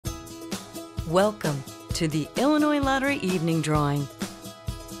Welcome to the Illinois Lottery Evening Drawing.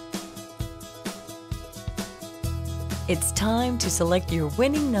 It's time to select your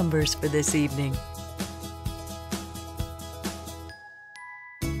winning numbers for this evening.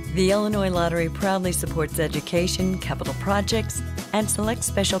 The Illinois Lottery proudly supports education, capital projects, and select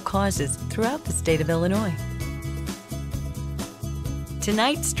special causes throughout the state of Illinois.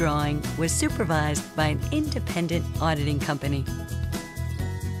 Tonight's drawing was supervised by an independent auditing company.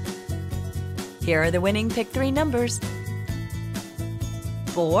 Here are the winning Pick 3 numbers: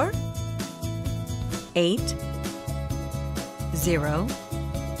 4, 8, 0,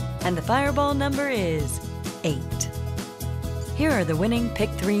 and the fireball number is 8. Here are the winning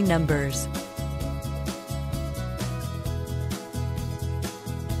Pick 3 numbers: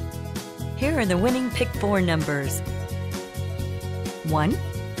 1,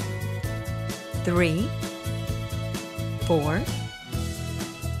 3, 4,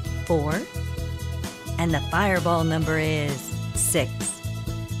 4, and the fireball number is 6.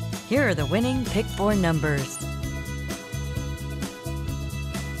 Here are the winning Pick 4 numbers: 4.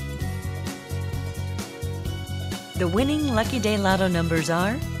 The winning Lucky Day Lotto numbers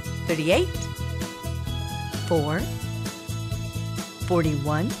are 38, 4,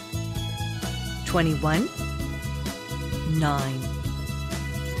 41, 21, 9.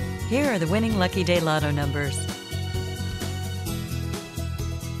 Here are the winning Lucky Day Lotto numbers: 4.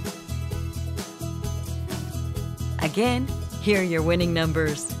 Again, here are your winning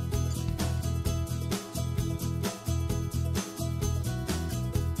numbers: 4.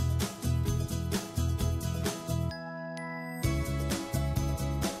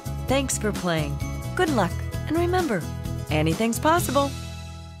 Thanks for playing. Good luck, and remember, anything's possible.